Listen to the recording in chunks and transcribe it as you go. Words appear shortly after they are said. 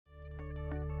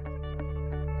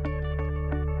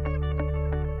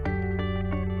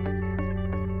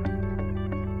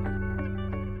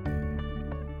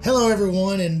Hello,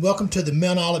 everyone, and welcome to the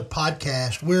Mount Olive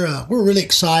podcast. We're really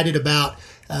excited about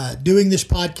doing this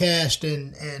podcast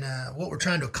and what we're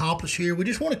trying to accomplish here. We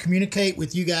just want to communicate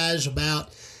with you guys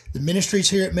about the ministries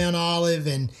here at Mount Olive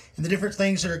and the different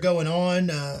things that are going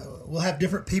on. We'll have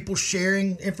different people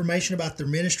sharing information about their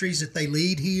ministries that they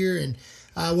lead here, and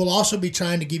we'll also be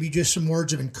trying to give you just some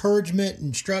words of encouragement,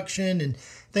 instruction, and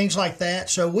things like that.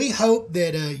 So we hope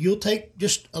that you'll take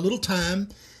just a little time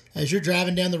as you're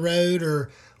driving down the road or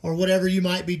whatever you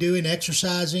might be doing,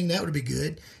 exercising. That would be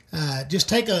good. Just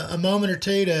take a moment or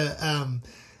two to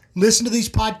listen to these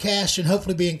podcasts and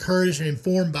hopefully be encouraged and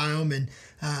informed by them. And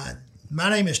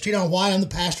my name is TeeDon White. I'm the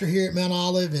pastor here at Mount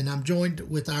Olive, and I'm joined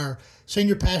with our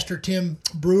senior pastor, Tim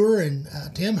Brewer. And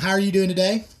Tim, how are you doing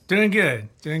today? Doing good.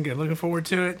 Looking forward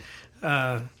to it.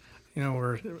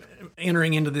 We're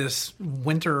entering into this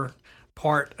winter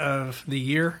part of the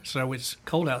year, so it's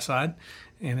cold outside,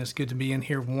 and it's good to be in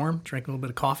here warm, drink a little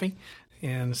bit of coffee.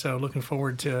 And so looking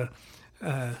forward to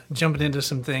jumping into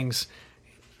some things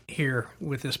here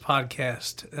with this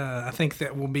podcast. I think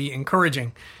that will be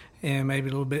encouraging and maybe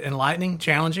a little bit enlightening,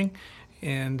 challenging.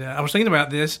 And I was thinking about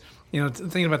this,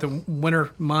 thinking about the winter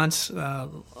months.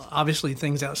 Obviously,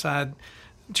 things outside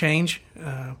change.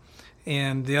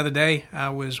 And the other day, I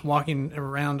was walking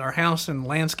around our house and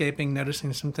landscaping,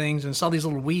 noticing some things, and saw these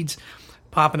little weeds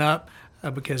popping up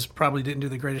because probably didn't do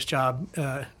the greatest job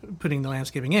putting the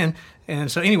landscaping in.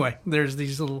 And so anyway, there's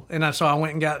these little, and I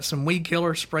went and got some weed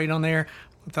killer sprayed on there.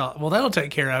 I thought, well, that'll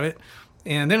take care of it.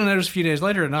 And then I noticed a few days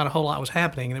later, not a whole lot was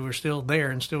happening. They were still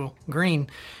there and still green.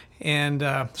 And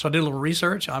so I did a little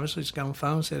research. Obviously, just got on the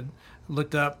phone,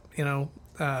 looked up,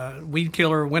 weed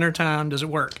killer, wintertime, does it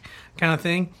work, kind of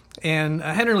thing. And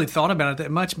I hadn't really thought about it that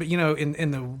much, but,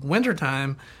 in the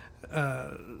wintertime,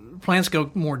 plants go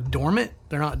more dormant.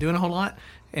 They're not doing a whole lot.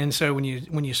 And so when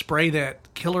you spray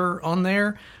that killer on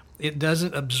there, it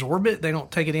doesn't absorb it. They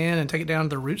don't take it in and take it down to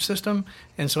the root system.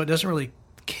 And so it doesn't really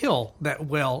kill that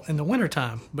well in the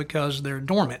wintertime because they're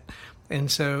dormant. And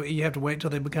so you have to wait till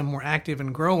they become more active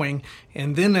and growing,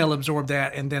 and then they'll absorb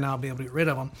that, and then I'll be able to get rid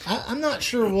of them. I'm not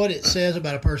sure what it says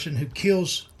about a person who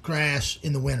kills grass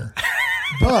in the winter.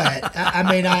 But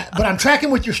but I'm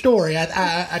tracking with your story.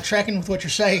 I'm tracking with what you're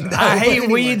saying. Though. I hate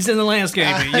weeds in the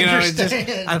landscaping.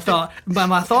 I thought, but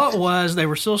my thought was they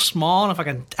were so small, and if I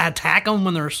can attack them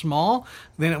when they're small,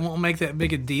 then it won't make that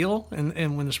big a deal.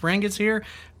 And when the spring gets here,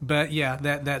 but yeah,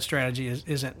 that strategy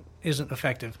isn't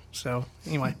effective. So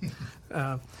anyway,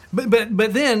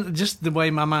 but then just the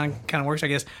way my mind kind of works, I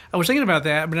guess I was thinking about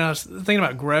that, but I was thinking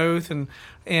about growth and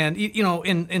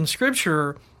in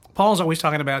Scripture. Paul's always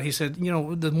talking about, he said,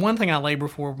 the one thing I labor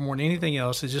for more than anything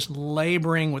else is just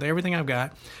laboring with everything I've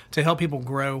got to help people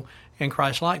grow in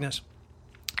Christ likeness.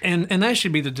 And that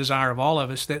should be the desire of all of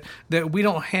us, that we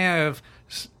don't have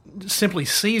simply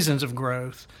seasons of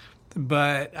growth,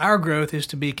 but our growth is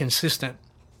to be consistent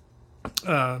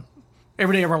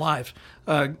every day of our life.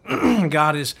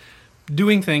 God is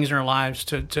doing things in our lives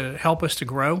to help us to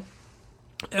grow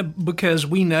because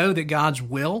we know that God's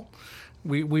will.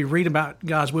 We read about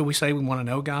God's will. We say we want to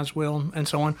know God's will and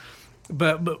so on.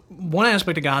 But one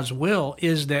aspect of God's will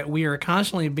is that we are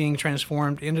constantly being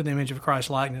transformed into the image of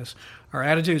Christ's likeness. Our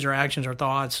attitudes, our actions, our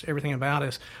thoughts, everything about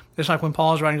us. It's like when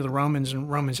Paul is writing to the Romans in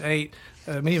Romans 8.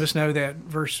 Many of us know that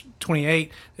verse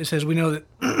 28, it says, we know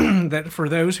that that for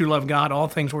those who love God, all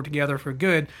things work together for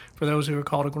good, for those who are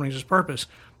called according to his purpose.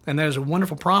 And that is a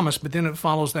wonderful promise. But then it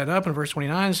follows that up in verse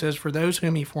 29. It says, for those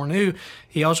whom he foreknew,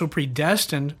 he also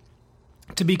predestined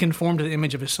to be conformed to the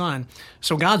image of his Son.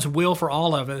 So God's will for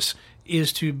all of us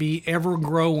is to be ever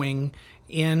growing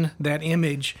in that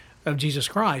image of Jesus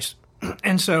Christ.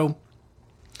 And so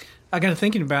I got to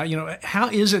thinking about, how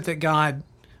is it that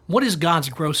what is God's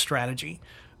growth strategy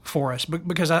for us?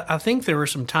 Because I think there are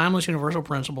some timeless universal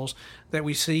principles that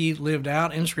we see lived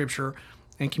out in Scripture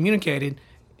and communicated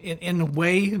in a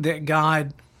way that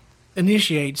God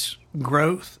initiates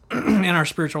growth in our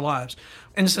spiritual lives.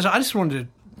 And so I just wanted to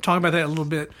talk about that a little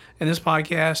bit in this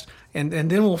podcast, and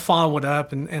then we'll follow it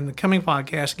up and the coming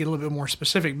podcast get a little bit more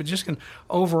specific, but just an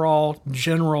overall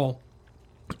general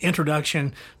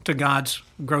introduction to God's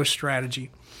growth strategy.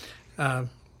 Does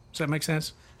that make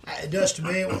sense? It does to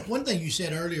me. One thing you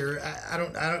said earlier, I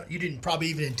don't. You didn't probably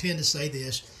even intend to say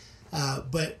this,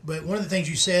 but one of the things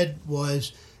you said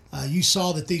was you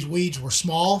saw that these weeds were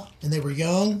small and they were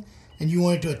young, and you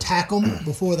wanted to attack them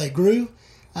before they grew.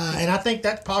 And I think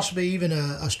that's possibly even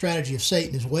a strategy of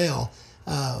Satan as well.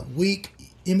 Weak,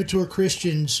 immature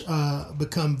Christians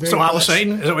become very. So I was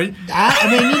Satan? Is that what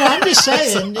I'm just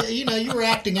saying. You were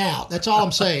acting out. That's all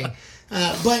I'm saying.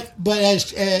 But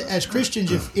as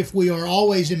Christians, if we are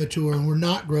always immature and we're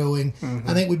not growing,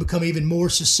 I think we become even more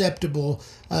susceptible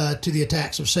to the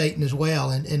attacks of Satan as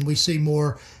well, and we see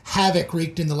more havoc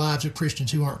wreaked in the lives of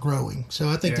Christians who aren't growing. So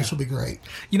I think this will be great.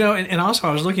 And also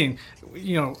I was looking,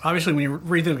 obviously when you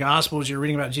read through the Gospels, you're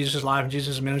reading about Jesus' life and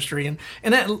Jesus' ministry, and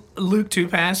that Luke 2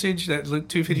 passage, that Luke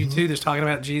 2:52 that's talking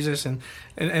about Jesus, and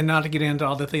not to get into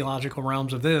all the theological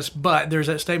realms of this, but there's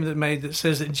that statement that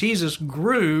says that Jesus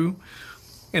grew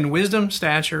in wisdom,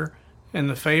 stature, and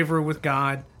the favor with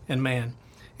God and man.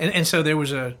 And so there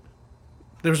was a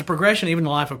progression even in the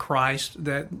life of Christ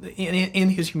that in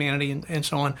his humanity and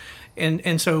so on.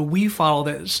 And so we follow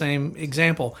that same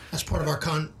example. That's part of our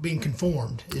being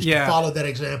conformed, is to follow that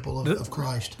example of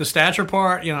Christ. The stature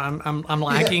part, I'm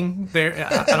lacking there.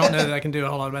 I don't know that I can do a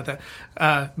whole lot about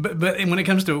that. But when it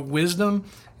comes to wisdom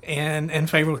and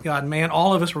favor with God and man,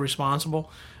 all of us are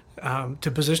responsible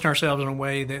to position ourselves in a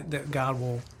way that God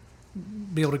will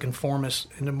be able to conform us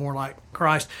into more like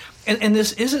Christ. And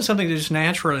this isn't something that just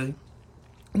naturally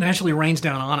rains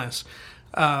down on us.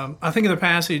 I think of the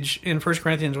passage in 1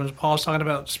 Corinthians when Paul's talking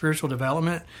about spiritual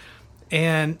development,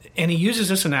 and he uses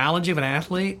this analogy of an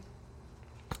athlete.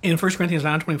 In 1 Corinthians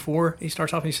 9:24, he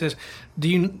starts off and he says, Do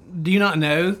you not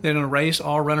know that in a race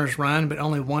all runners run, but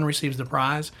only one receives the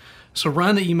prize? So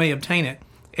run that you may obtain it.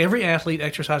 Every athlete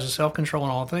exercises self-control in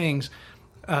all things.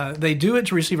 They do it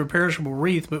to receive a perishable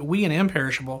wreath, but we an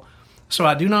imperishable. So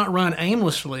I do not run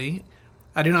aimlessly.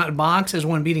 I do not box as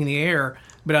one beating the air,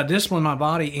 but I discipline my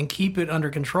body and keep it under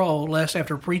control, lest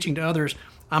after preaching to others,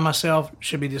 I myself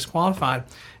should be disqualified.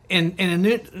 And in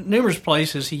numerous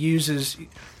places,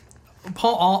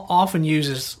 Paul often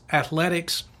uses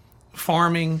athletics,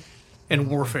 farming, and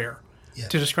warfare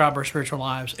to describe our spiritual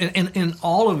lives. And in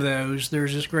all of those,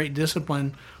 there's this great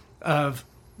discipline of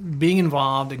being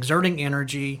involved, exerting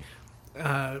energy,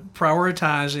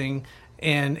 prioritizing,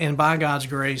 and by God's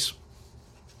grace,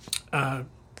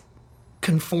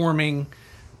 conforming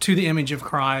to the image of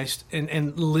Christ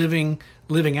and living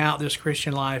out this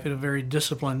Christian life in a very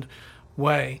disciplined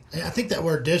way. And I think that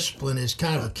word discipline is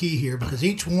kind of a key here, because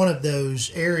each one of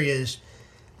those areas,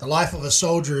 the life of a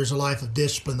soldier is a life of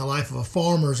discipline, the life of a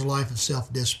farmer is a life of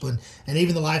self-discipline, and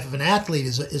even the life of an athlete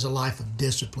is a life of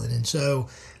discipline. And so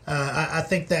I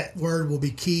think that word will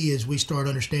be key as we start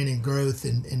understanding growth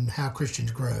and how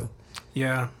Christians grow.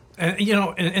 Yeah. And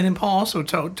then Paul also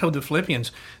told the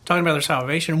Philippians, talking about their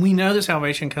salvation. We know that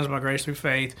salvation comes by grace through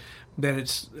faith, that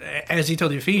it's, as he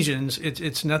told the Ephesians,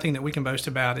 it's nothing that we can boast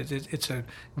about. It's a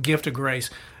gift of grace.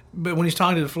 But when he's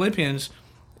talking to the Philippians,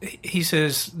 he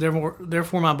says,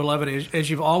 therefore, my beloved, as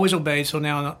you've always obeyed, so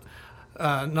now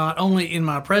not only in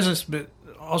my presence, but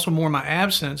also more in my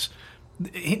absence.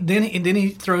 Then he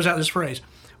throws out this phrase,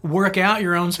 work out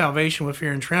your own salvation with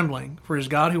fear and trembling, for it is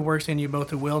God who works in you both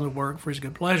to will and to work for his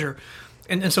good pleasure.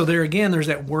 And so there again, there's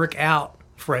that work out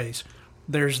phrase.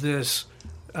 There's this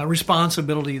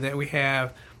responsibility that we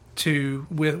have to,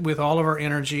 with all of our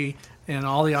energy and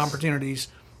all the opportunities,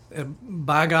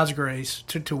 by God's grace,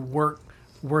 to work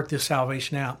this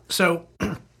salvation out. So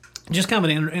just kind of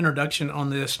an introduction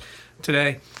on this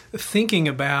today, thinking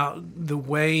about the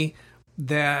way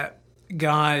that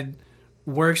God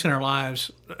works in our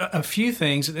lives. A few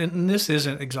things, and this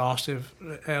isn't exhaustive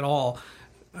at all,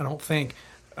 I don't think,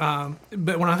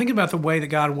 but when I think about the way that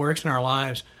God works in our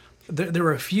lives, there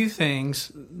are a few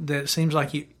things that it seems like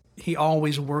he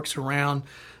always works around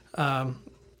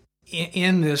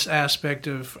in this aspect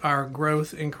of our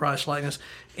growth in Christ-likeness,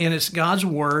 and it's God's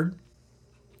Word.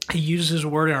 He uses His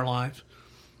Word in our lives.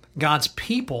 God's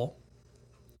people,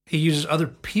 He uses other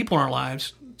people in our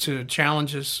lives to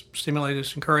challenge us, stimulate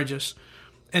us, encourage us,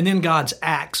 and then God's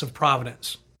acts of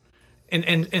providence.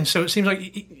 And so it seems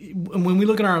like when we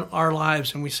look at our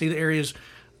lives and we see the areas,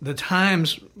 the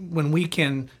times when we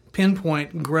can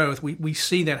pinpoint growth, we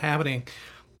see that happening,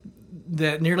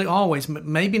 that nearly always,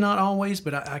 maybe not always,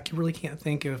 but I really can't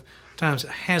think of times it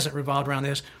hasn't revolved around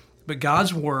this, but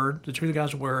God's Word, the truth of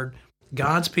God's Word,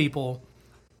 God's people,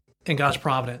 and God's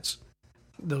providence,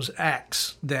 those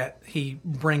acts that He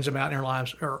brings about in our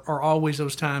lives are always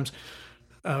those times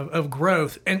of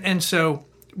growth. And so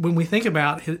when we think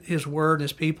about His Word and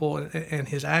His people and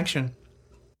His action,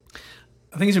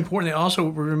 I think it's important that also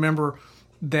we remember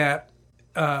that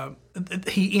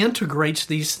He integrates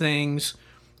these things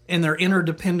and they're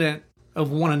interdependent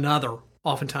of one another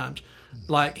oftentimes.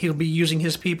 Like He'll be using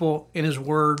His people and His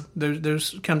Word,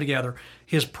 those come together.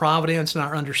 His providence and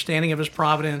our understanding of His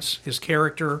providence, His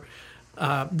character,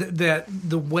 that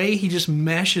the way He just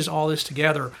meshes all this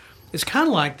together, it's kind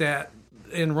of like that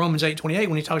in Romans 8:28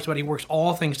 when He talks about He works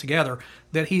all things together,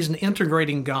 that He's an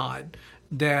integrating God,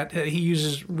 that he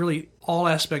uses really all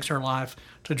aspects of our life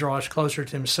to draw us closer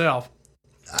to himself.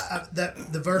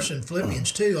 The verse in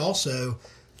Philippians 2 also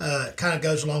kind of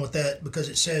goes along with that, because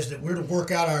it says that we're to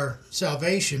work out our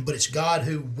salvation, but it's God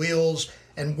who wills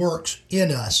and works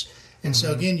in us. And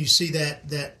so again, you see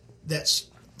that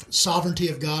sovereignty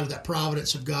of God, or that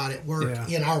providence of God at work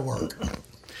in our work.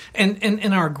 And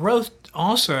in our growth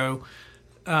also,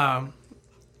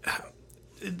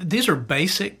 these are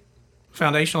basic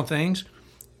foundational things,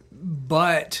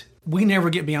 but we never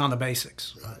get beyond the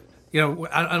basics. Right.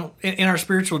 I don't, in our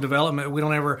spiritual development, we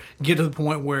don't ever get to the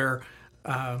point where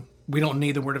we don't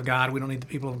need the Word of God, we don't need the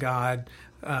people of God,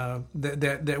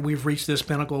 that we've reached this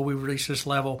pinnacle, we've reached this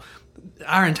level.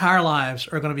 Our entire lives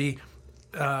are going to be,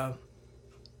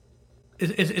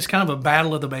 it's kind of a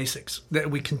battle of the basics, that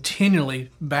we continually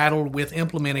battle with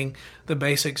implementing the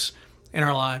basics in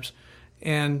our lives.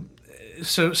 And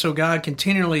so God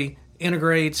continually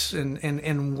integrates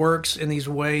and works in these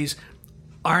ways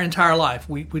our entire life.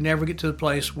 We never get to the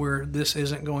place where this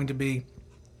isn't going to be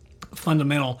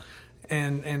fundamental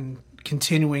and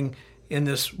continuing in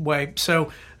this way.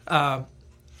 So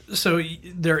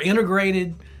they're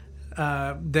integrated,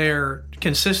 they're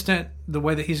consistent, the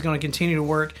way that he's going to continue to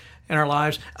work in our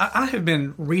lives. I have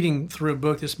been reading through a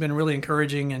book that's been really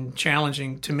encouraging and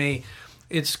challenging to me.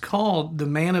 It's called The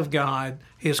Man of God,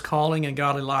 His Calling and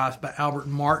Godly Life by Albert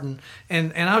Martin.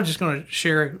 And I was just going to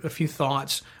share a few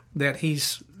thoughts that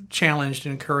he's challenged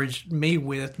and encouraged me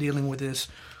with, dealing with this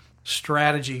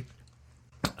strategy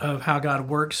of how God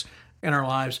works in our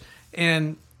lives.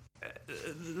 And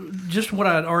just what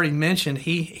I'd already mentioned,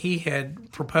 he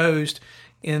had proposed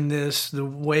in this, the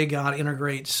way God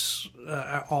integrates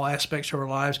all aspects of our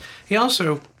lives. He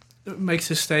also makes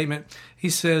this statement. He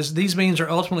says, these means are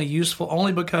ultimately useful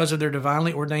only because of their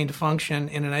divinely ordained function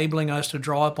in enabling us to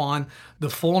draw upon the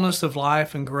fullness of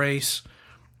life and grace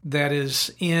that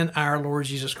is in our Lord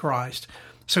Jesus Christ.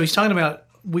 So he's talking about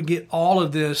we get all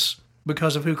of this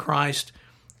because of who Christ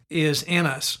is in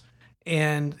us.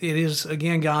 And it is,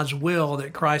 again, God's will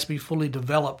that Christ be fully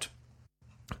developed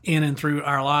in and through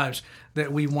our lives,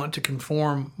 that we want to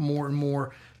conform more and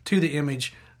more to the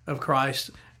image of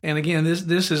Christ. And again,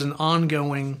 this is an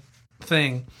ongoing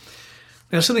thing.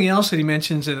 Now, something else that he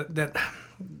mentions that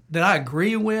I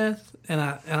agree with and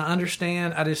I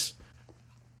understand,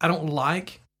 I don't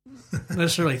like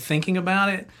necessarily thinking about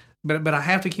it, but I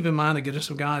have to keep in mind the goodness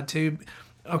of God too.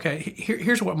 Okay,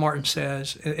 here's what Martin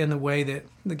says in the way that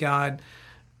the God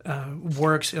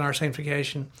works in our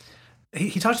sanctification.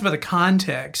 He talks about the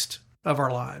context of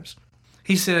our lives.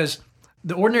 He says,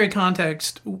 the ordinary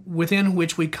context within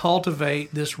which we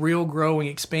cultivate this real growing,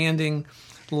 expanding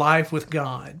life with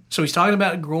God. So he's talking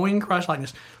about growing in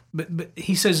Christ-likeness, but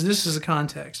he says this is the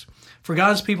context. For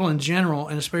God's people in general,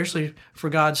 and especially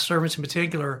for God's servants in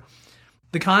particular,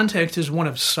 the context is one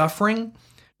of suffering,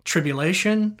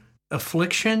 tribulation,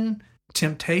 affliction,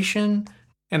 temptation,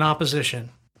 and opposition.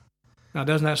 Now,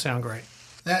 doesn't that sound great?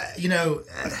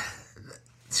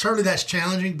 Certainly that's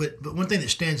challenging, but one thing that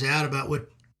stands out about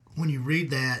when you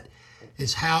read that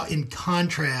is how, in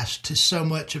contrast to so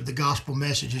much of the gospel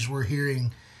messages we're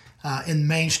hearing in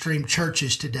mainstream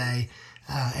churches today,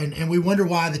 and we wonder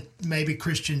why maybe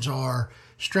Christians are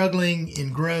struggling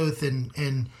in growth,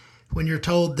 and when you're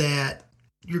told that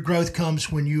your growth comes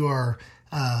when you are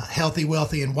healthy,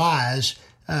 wealthy, and wise,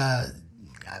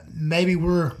 maybe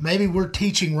we're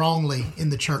teaching wrongly in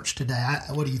the church today.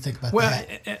 What do you think about that? Well,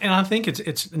 and I think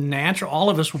it's natural. All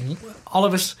of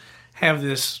us have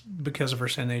this because of our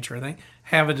sin nature. I think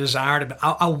have a desire to.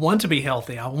 I want to be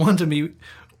healthy. I want to be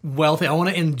wealthy. I want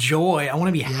to enjoy. I want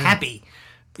to be happy.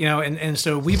 And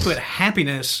so we put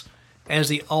happiness as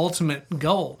the ultimate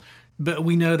goal. But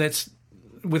we know that's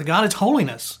with God, it's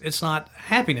holiness. It's not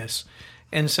happiness.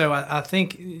 And so I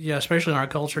think, especially in our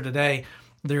culture today,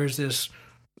 there's this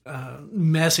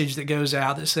message that goes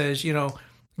out that says,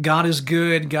 God is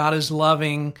good, God is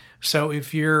loving. So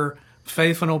if you're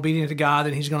faithful and obedient to God,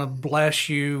 then He's going to bless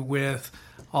you with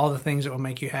all the things that will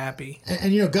make you happy.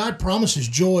 And God promises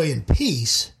joy and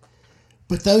peace,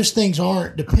 but those things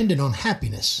aren't dependent on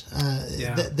happiness.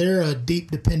 They're a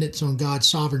deep dependence on God's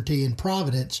sovereignty and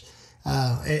providence.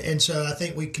 And so I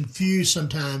think we confuse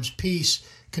sometimes peace,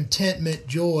 contentment,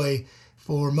 joy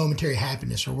for momentary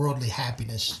happiness or worldly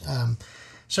happiness.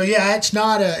 It's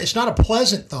not a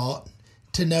pleasant thought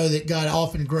to know that God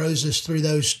often grows us through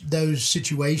those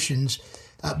situations.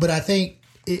 But I think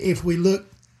if we look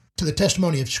to the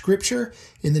testimony of Scripture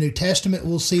in the New Testament,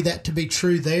 we'll see that to be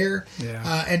true there.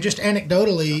 Yeah. And just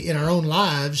anecdotally in our own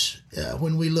lives,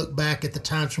 when we look back at the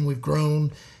times when we've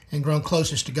grown and grown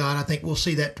closest to God, I think we'll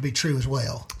see that to be true as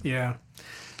well. Yeah.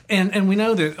 And we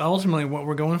know that ultimately what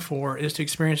we're going for is to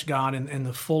experience God in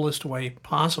the fullest way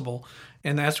possible.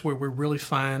 And that's where we really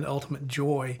find ultimate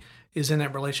joy, is in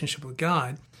that relationship with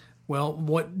God. Well,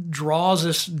 what draws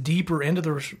us deeper into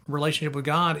the relationship with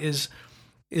God is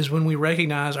when we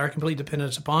recognize our complete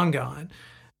dependence upon God.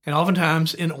 And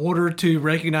oftentimes, in order to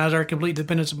recognize our complete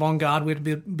dependence upon God, we have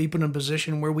to be put in a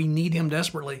position where we need Him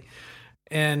desperately.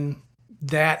 And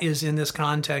that is in this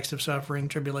context of suffering,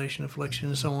 tribulation, affliction,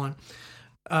 and so on.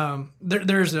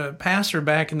 There's a pastor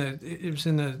back it was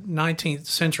in the 19th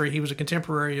century. He was a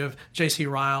contemporary of J.C.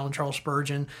 Ryle and Charles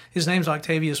Spurgeon. His name's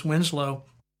Octavius Winslow.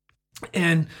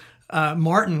 And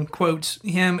Martin quotes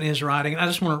him in his writing. I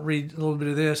just want to read a little bit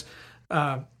of this.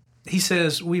 He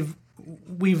says,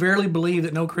 we verily believe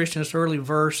that no Christian is thoroughly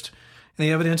versed in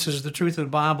the evidences of the truth of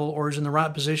the Bible or is in the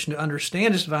right position to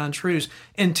understand its divine truths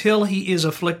until he is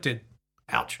afflicted.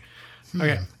 Ouch.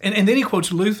 Okay. And then he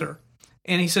quotes Luther.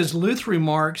 And he says, Luther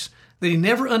remarks that he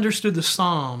never understood the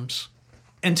Psalms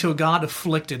until God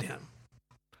afflicted him.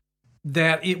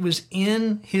 That it was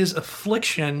in his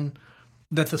affliction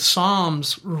that the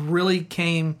Psalms really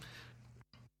came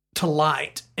to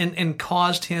light and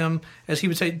caused him, as he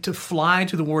would say, to fly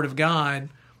to the Word of God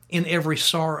in every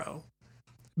sorrow.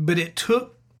 But it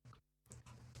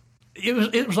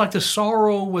was like the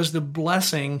sorrow was the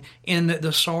blessing, in that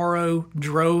the sorrow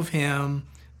drove him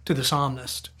to the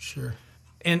psalmist. Sure.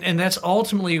 And that's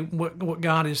ultimately what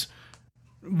God is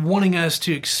wanting us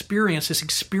to experience, this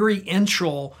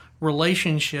experiential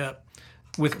relationship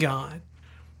with God.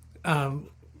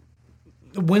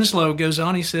 Winslow goes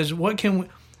on, he says, what can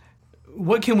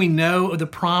we know of the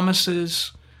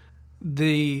promises,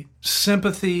 the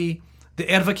sympathy, the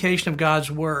edification of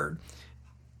God's Word?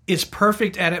 Its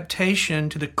perfect adaptation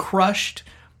to the crushed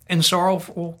and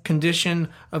sorrowful condition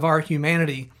of our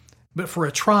humanity, but for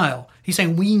a trial. He's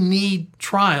saying we need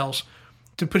trials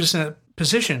to put us in that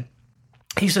position.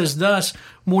 He says, thus,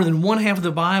 more than one half of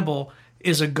the Bible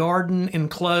is a garden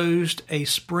enclosed, a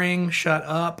spring shut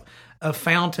up, a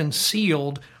fountain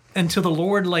sealed, until the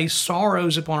Lord lays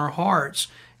sorrows upon our hearts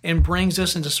and brings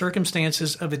us into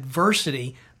circumstances of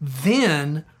adversity.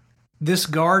 Then this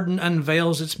garden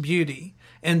unveils its beauty,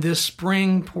 and this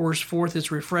spring pours forth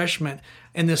its refreshment,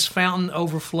 and this fountain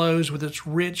overflows with its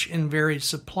rich and varied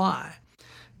supply.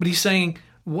 But he's saying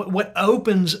what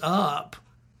opens up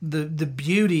the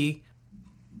beauty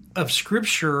of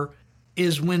Scripture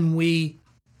is when we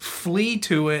flee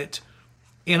to it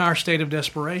in our state of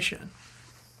desperation.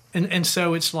 And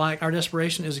so it's like our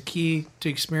desperation is a key to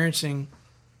experiencing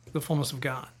the fullness of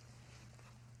God.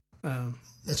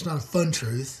 That's not a fun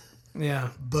truth. Yeah.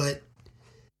 But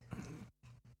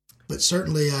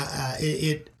certainly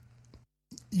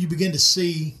you begin to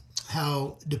see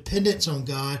how dependence on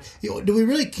God,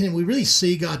 can we really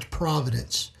see God's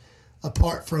providence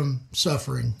apart from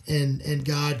suffering and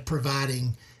God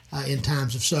providing in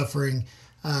times of suffering,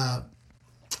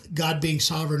 God being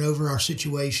sovereign over our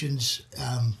situations.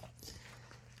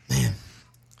 Man,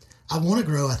 I want to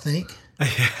grow, I think.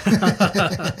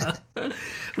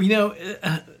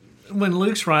 When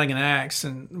Luke's writing in Acts,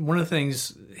 and one of the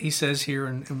things he says here,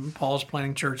 and Paul's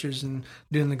planting churches and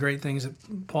doing the great things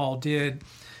that Paul did,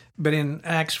 but in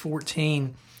Acts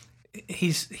 14,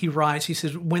 he writes, he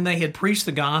says, when they had preached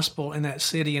the gospel in that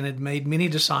city and had made many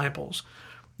disciples,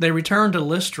 they returned to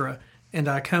Lystra and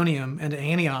Iconium and to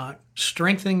Antioch,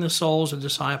 strengthening the souls of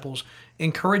disciples,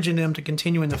 encouraging them to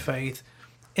continue in the faith,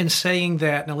 and saying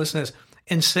that, now listen to this,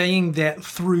 and saying that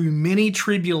through many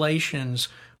tribulations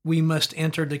we must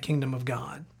enter the kingdom of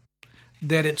God.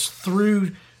 That it's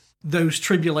through those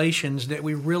tribulations that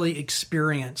we really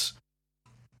experience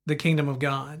the kingdom of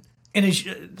God. And as,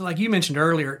 like you mentioned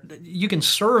earlier, you can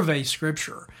survey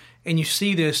Scripture, and you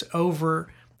see this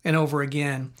over and over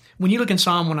again. When you look in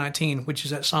Psalm 119, which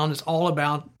is that psalm that's all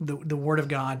about the Word of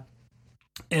God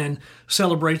and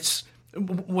celebrates,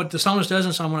 what the psalmist does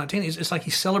in Psalm 119 is it's like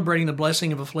he's celebrating the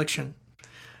blessing of affliction.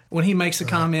 When he makes the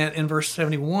comment in verse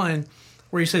 71,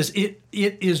 where he says, it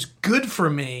is good for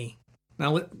me.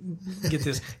 Now, get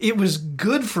this. It was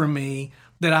good for me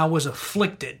that I was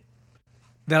afflicted,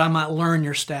 that I might learn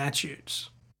your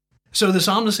statutes. So the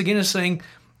psalmist again is saying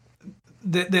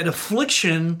that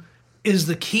affliction is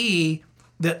the key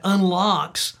that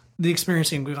unlocks the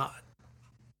experiencing of God.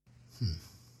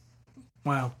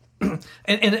 Wow.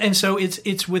 And so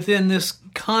it's within this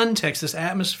context, this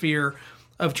atmosphere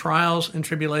of trials and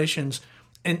tribulations,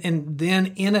 and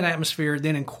then in that atmosphere,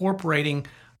 then incorporating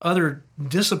other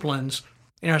disciplines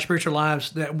in our spiritual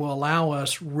lives that will allow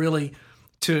us really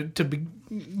to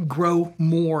grow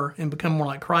more and become more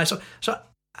like Christ. So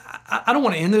I don't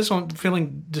want to end this on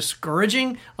feeling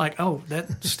discouraging, like, oh,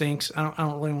 that stinks. I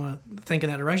don't really want to think in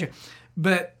that direction.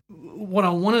 But what I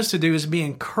want us to do is be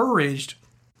encouraged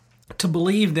to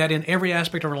believe that in every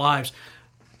aspect of our lives,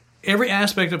 every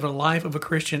aspect of the life of a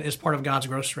Christian is part of God's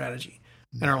growth strategy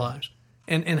in our lives.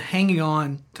 And hanging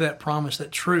on to that promise,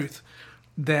 that truth,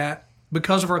 that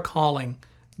because of our calling,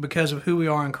 because of who we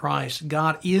are in Christ,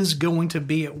 God is going to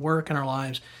be at work in our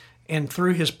lives. And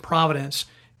through His providence,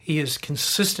 He is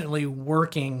consistently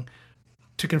working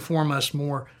to conform us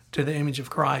more to the image of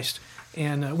Christ.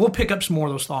 And we'll pick up some more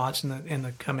of those thoughts in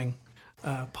the coming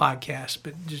podcast.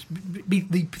 But just be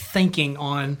thinking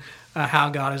on how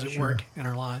God is at work in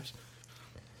our lives.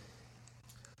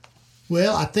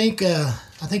 Well, I think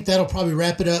that'll probably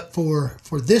wrap it up for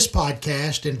this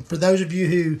podcast. And for those of you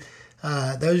who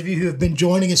have been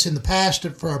joining us in the past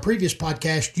for our previous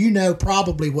podcast, you know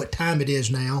probably what time it is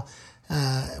now.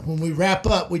 When we wrap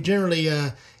up, we generally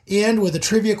end with a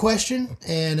trivia question.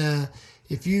 And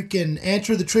if you can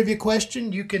answer the trivia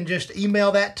question, you can just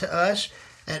email that to us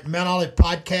at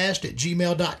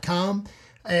mountoливepodcast@gmail.com.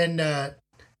 And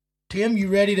Tim, you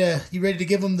ready to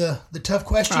give them the tough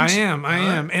questions? I am.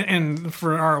 And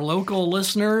for our local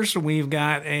listeners, we've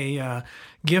got a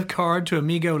gift card to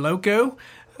Amigo Loco.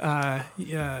 You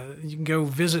can go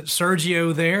visit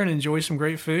Sergio there and enjoy some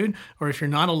great food. Or if you're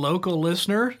not a local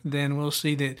listener, then we'll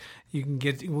see that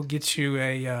we'll get you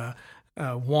a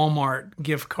Walmart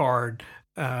gift card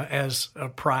as a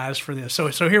prize for this.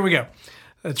 So here we go.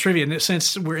 Trivia. And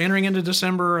since we're entering into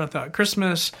December, I thought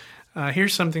Christmas.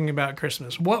 Here's something about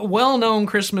Christmas. What well-known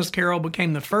Christmas carol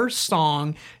became the first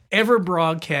song ever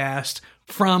broadcast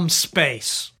from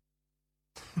space?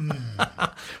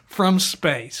 From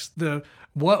space.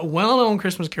 What well-known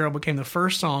Christmas carol became the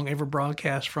first song ever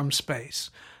broadcast from space?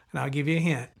 And I'll give you a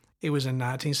hint. It was in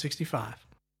 1965.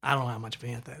 I don't know how much of a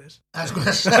hint that is. I was going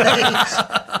to say,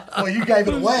 well, you gave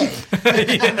it away.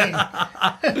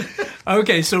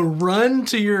 Okay, so run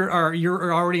to you're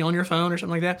already on your phone or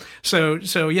something like that. So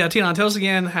yeah, TeeDon, tell us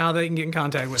again how they can get in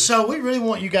contact with us. So we really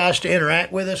want you guys to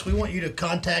interact with us. We want you to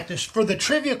contact us. For the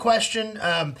trivia question,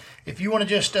 if you want to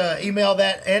just email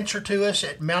that answer to us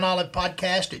at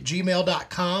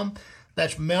mountoливepodcast@gmail.com.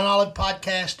 That's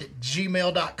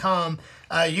mountoливepodcast@gmail.com.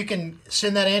 You can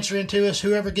send that answer into us.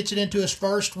 Whoever gets it into us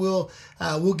first, we'll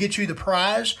get you the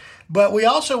prize. But we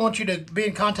also want you to be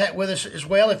in contact with us as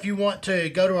well. If you want to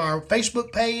go to our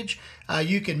Facebook page,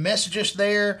 you can message us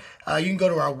there. You can go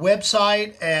to our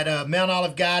website at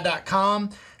mountoливeguy.com,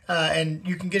 and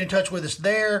you can get in touch with us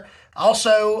there.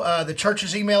 Also, the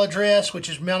church's email address, which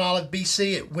is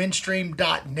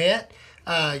mountoливebc@windstream.net.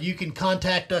 You can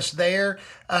contact us there.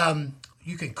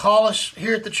 You can call us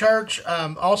here at the church.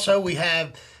 Also, we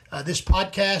have this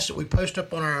podcast that we post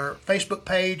up on our Facebook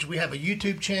page. We have a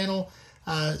YouTube channel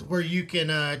where you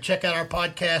can check out our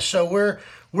podcast. So we're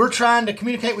trying to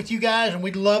communicate with you guys, and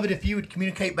we'd love it if you would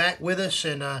communicate back with us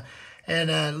and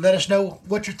let us know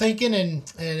what you're thinking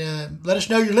and let us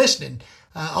know you're listening.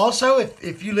 Also,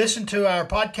 if you listen to our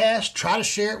podcast, try to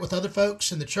share it with other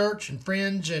folks in the church and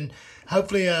friends, and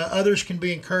hopefully others can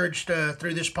be encouraged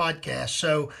through this podcast.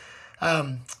 So,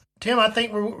 Tim, I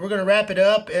think we're going to wrap it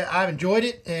up. I've enjoyed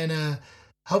it, and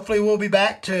hopefully we'll be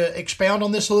back to expound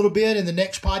on this a little bit in the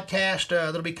next podcast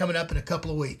that'll be coming up in a couple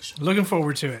of weeks. Looking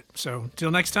forward to it. So, till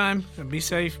next time, be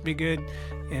safe, be good,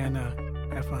 and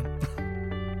have fun.